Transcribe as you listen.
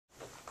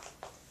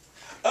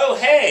Oh,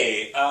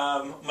 hey!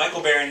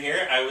 Michael Barron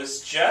here. I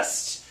was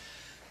just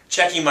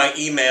checking my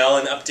email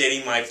and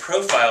updating my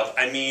profile.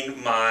 I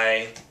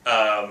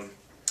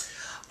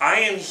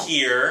am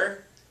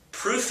here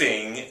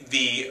proofing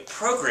the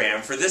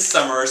program for this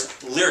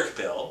summer's Lyric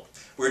Bill.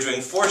 We're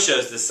doing 4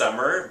 shows this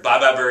summer: Bye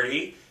Bye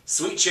Birdie,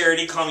 Sweet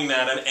Charity, Call Me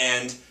Madam,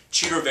 and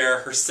Chi Rivera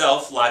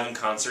herself live in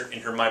concert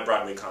in her My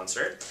Broadway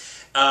concert.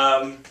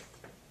 And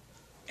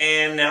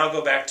now I'll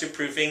go back to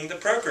proofing the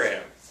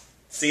program.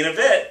 See you in a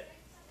bit.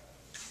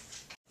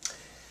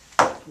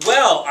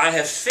 Well, I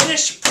have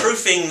finished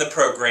proofing the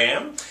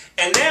program,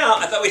 and now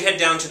I thought we'd head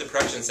down to the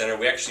production center.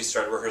 We actually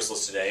started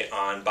rehearsals today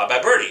on Bye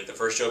Bye Birdie, the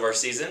first show of our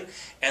season,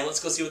 and let's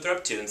go see what they're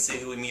up to and see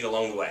who we meet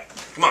along the way.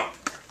 Come on.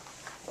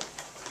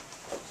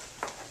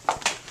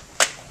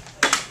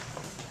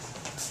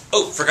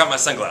 Oh, forgot my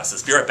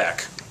sunglasses. Be right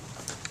back.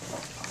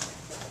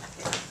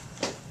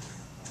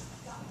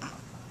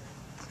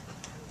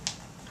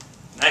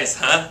 Nice,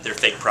 huh? They're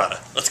fake Prada.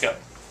 Let's go.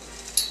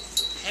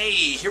 Hey,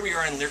 here we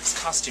are in Lyric's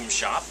costume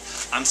shop.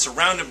 I'm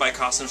surrounded by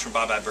costumes from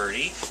Bye Bye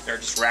Birdie. There are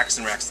just racks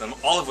and racks of them,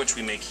 all of which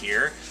we make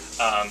here.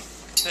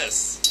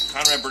 This,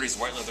 Conrad Birdie's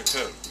white leather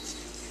coat.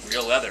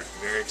 Real leather,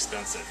 very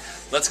expensive.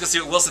 Let's go see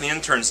what Wilson the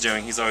Intern's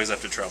doing. He's always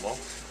up to trouble.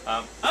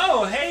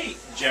 Oh, hey,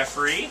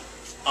 Jeffrey,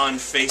 on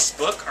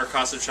Facebook, our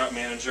costume shop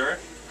manager.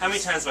 How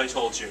many times have I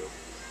told you?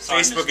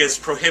 Sorry, Facebook is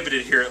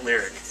prohibited here at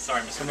Lyric.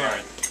 Sorry, Mr.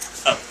 Barron.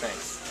 Oh,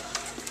 thanks.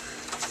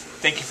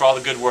 Thank you for all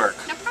the good work.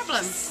 No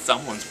problem.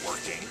 Someone's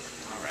working.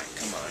 All right,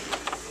 come on.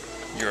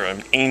 You're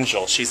an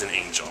angel. She's an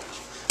angel.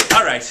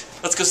 All right,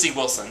 let's go see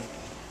Wilson.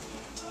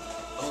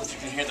 Oh, if you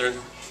can hear, they're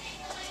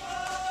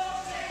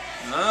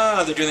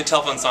doing the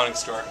telephone sonic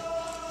store.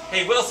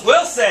 Hey,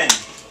 Wilson!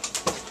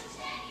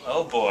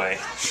 Oh boy.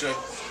 Sure.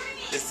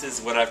 This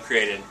is what I've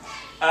created.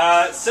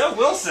 So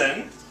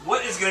Wilson,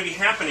 what is going to be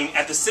happening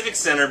at the Civic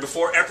Center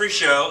before every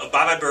show of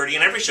Bye Bye Birdie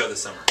and every show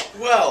this summer?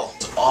 Well,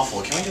 it's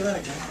awful. Can we do that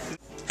again?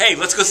 Hey,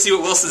 let's go see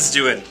what Wilson's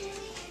doing.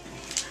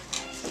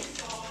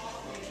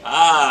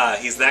 Ah,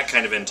 he's that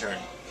kind of intern.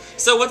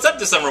 So what's up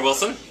this summer,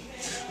 Wilson?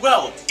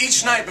 Well,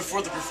 each night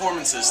before the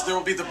performances, there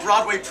will be the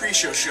Broadway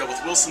Pre-Show Show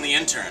with Wilson the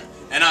Intern.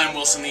 And I'm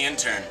Wilson the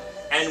Intern.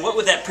 And what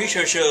would that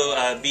pre-show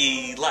show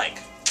be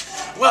like?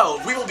 Well,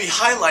 we will be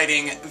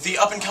highlighting the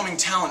up-and-coming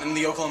talent in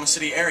the Oklahoma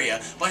City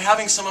area by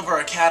having some of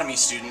our Academy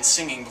students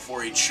singing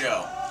before each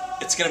show.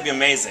 It's going to be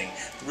amazing.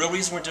 The real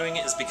reason we're doing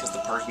it is because the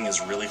parking is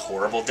really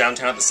horrible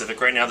downtown at the Civic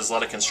right now. There's a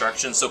lot of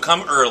construction, so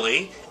come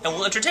early and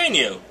we'll entertain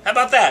you. How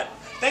about that?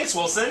 Thanks,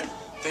 Wilson.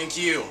 Thank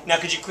you. Now,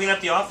 could you clean up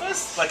the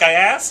office like I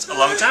asked a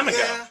long time ago?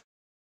 Yeah.